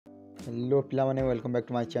Hello पिला माने welcome back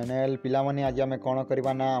to my channel. पिला माने आज आम कौन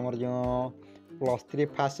करवा ना आमर जो +3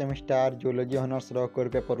 फर्स्ट सेमिस्टर जोलॉजी ऑनर्स रो कोर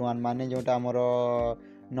पेपर 1 माने जोटा आमर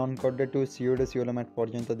नॉनचordate टू pseudoseuleomate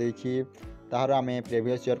पर्यंत देछि ताहार आम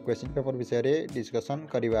प्रीवियस ईयर क्वेश्चन पेपर विषय रे डिस्कशन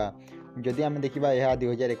करवा। जदि आम देखा यह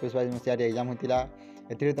 2021-22 मसीह एग्जाम होता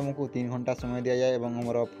ए तुमको 3 घंटा समय दि जाए और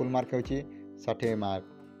हमर फुल मार्क हो 60 मार्क।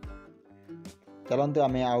 चलते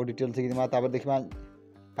आम आउ डिटेल्स देखा देखा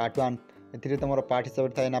पार्ट 1 ए तुम पार्ट हिसाब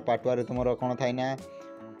से थाए ना पार्ट 1 तुम कौन थाए ना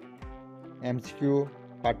एमसीक्यू,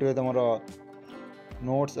 पार्ट 2 तुम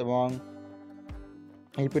नोट्स एवं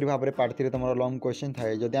यहीपरी भाव में पार्ट 3 तुम लॉन्ग क्वेश्चन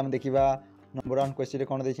थाए। जदि आम देखा नंबर 1 क्वेश्चन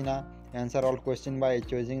कौन देना answer all question by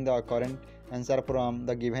choosing the correct answer from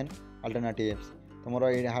the given alternatives. तुम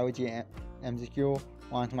यहाँ हूँ एमसीक्यू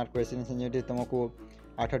 1 मार्क क्वेश्चन जो तुमको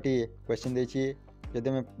 8टी क्वेश्चन देछि। जदि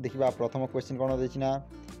आम देखा प्रथम क्वेश्चन कौन देना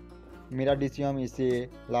मिराडिसियम is a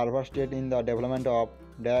larva state in the development of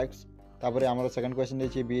डैक्स। तापर आमर सेकंड क्वेश्चन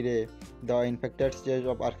देछि बी रे द इन्फेक्टेड स्टेज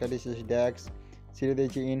ऑफ आर्काडिसिस डैक्स। सी रे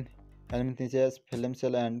देछि इन हेलमिन्थेसिस flame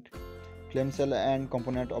cell and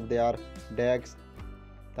component of their डैक्स।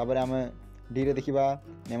 तापर आम डी रे देखिबा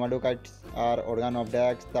नेमाटोकाइट्स आर ऑर्गन ऑफ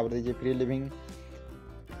डैक्स। तापर देछि free living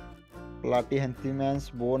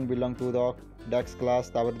प्लाटीहेंथीमेंस bone belong to the desks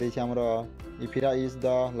class. तापर देछि आमर इफिरा is the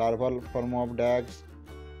larval form of डैक्स।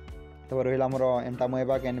 तब रहा आमर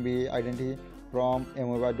एंटामोएबा can be identity from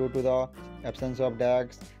एमोएबा due to the absence of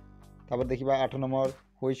डैक्स। तब देखा 8 number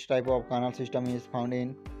which type of canal system is found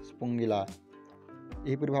in स्पुंगिला।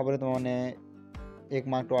 यहीपरी भाव में तुमने 1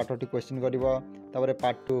 मार्क तो 8टी क्वेश्चन कर।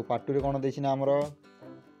 पार्ट 2 कौन देना आमर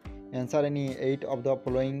answer any 8 of the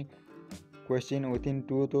following question within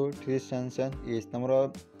 2 to 3 sentence is. तुम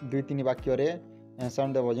 2-3 वाक्य आंसर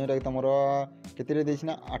देव जोटा कि तुम केते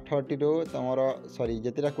देना 8टी तुम सॉरी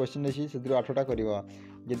जितेटा क्वेश्चन देसी से 8टा कर।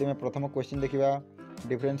 जदि मैं प्रथम क्वेश्चन देखा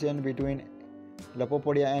differentiation between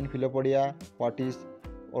लेपोपोडिया and filopodia what is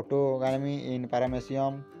ऑटोगामी in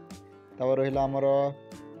paramecium. तब रहा आमर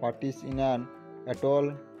what is in an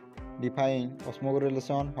atoll define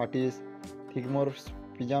ऑस्मोगोरिलेशन what is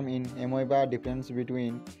थिकमोर्फिज्म in एमोएबा difference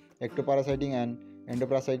between एक्टोपैरासाइटिक and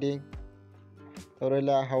endoparasitic. तब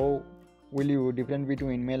रहा how will you different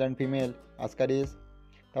between male and female ascaris।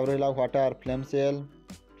 तब रहा what are flame cell,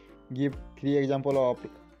 give 3 example of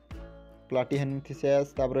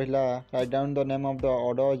platyhenesis। तब रहा write down the name of the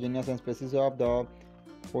order genus and species of the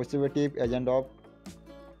positive agent of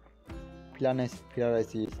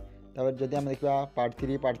filariasis। तब जदि आम देखा part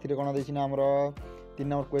 3 कौन देना आमर 3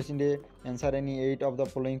 नंबर क्वेश्चन रे answer any 8 of the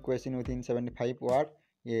following question within 75 word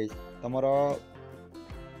as. तुम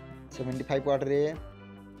 75 वर्ड रे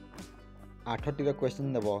 8टी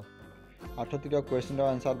क्वेश्चन देव 8टी क्वेश्चन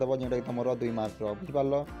आंसर देव जोटा कि तुम 2 मार्क बुझिपार।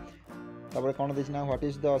 तब कौन देना what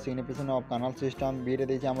is the signification of canal system. B रे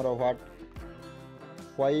देछि आमर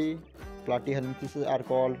why प्लाटीहेल्मिन्थेसिस are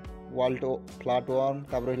called volt flatworm.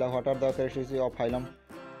 तब रहा what are the characteristics of phylum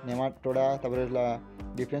Nematoda. तब रहा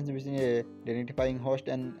difference between A डेनिटिफाइंग host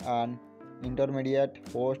and an intermediate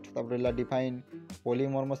host. तब रहा डिफाइन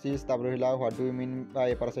पॉलीमॉर्फोसिस। तब रहा what do you mean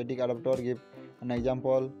by parasitic adapter give an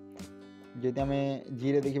example. जदि आम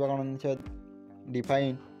जी रे देखा कौन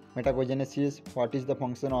define मेटाकोजेनेसिस what is the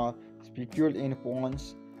function of spicule इन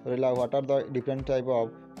पोन्स। रहा what are the different type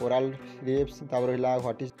of coral reefs. तब रहा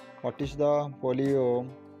व्हाट इज द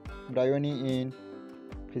पोलियोब्रायोनी इन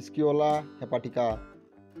फिस्कियोला हेपाटिका।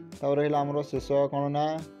 तब रहा आमर शेष कौन ना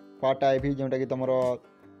व्हाट आईवी जोटा कि तुम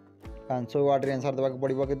 500 वार्ड आंसर देवाक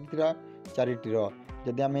पड़ो के 4टी।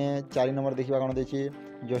 जदि आम 4 नंबर देखा कौन देखिए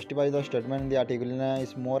justify the statement the आर्टिकुलिना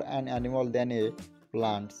is more an animal then A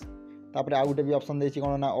plants. तापर आउ गोटे भी ऑप्शन देछि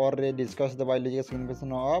कौन ना और रे discuss the biological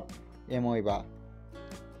signification of एमोएबा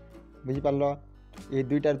बुझिपार। ये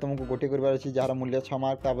 2टार तुमको गोटे करबार अछि जार मूल्य 6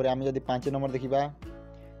 मार्क। तापर आम जदि 5 नंबर देखा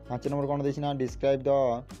 5 नंबर कौन देछि डिस्क्राइब द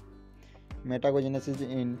मेटाकोजेनेसिस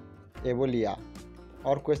इन एवोलिया।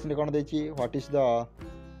 और क्वेश्चन कौन देछि what is the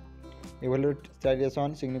evolutionary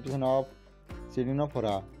signification of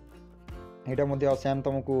सिडिनोफोरा। यहाँ मध्य सेम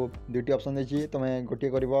तुमको 2टी ऑप्शन देछि तुम गोटे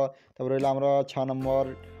कर। तब रहा आमर 6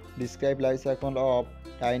 number describe life cycle of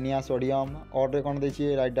taenia sodium. और कौन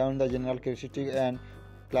देछि write down the general characteristic and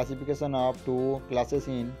classification of 2 classes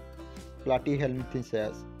in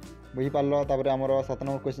प्लाटीहेल्मिन्थेसिस बुझिपार। तब आमर 7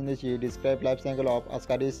 नंबर क्वेश्चन देछि डिस्क्राइब लाइफ साइकिल ऑफ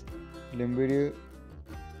आस्कारिस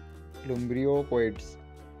लुम्ब्रियोपोइड्स।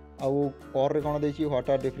 और कौन देछि what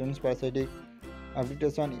are different parasitic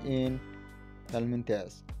application in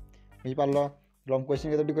हेल्मिन्थेस बुझिपार। Long question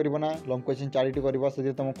केतोटी कर ना लंग क्वेश्चन 4टी कर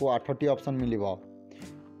से तुमको 8टी ऑप्शन मिल।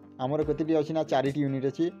 आमर केतोटी अच्छी ना 4टी यूनिट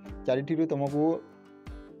अच्छी 4टी तुमको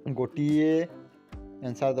गोटे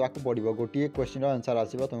आंसर देवाक पड़ो गोटे क्वेश्चन आंसर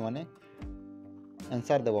आसो तुम मैंने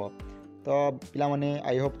आंसर देव तो पिला माने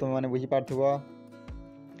आई होप तुम मैंने बुझीपार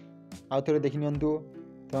आउ थे देखी नि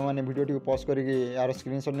तुम मैंने भिडियो पॉज करके यार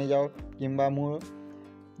स्क्रीनशॉट नहीं जाओ किंबा मु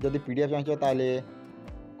जदि पीडीएफ चाहो ताले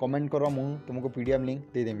कमेंट करो मु तुमको पीडीएफ लिंक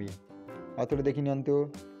दे देमी आउ थे देखी नि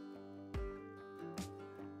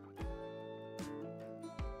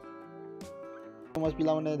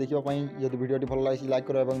पिला माने देखा जब भिडियो भल लगी लाइक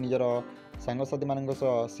करो और निजर सांगसाथी मान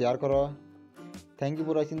शेयर करो। Thank you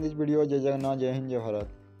for watching this video. जय जगन्नाथ, जय हिंद, जय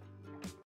भारत।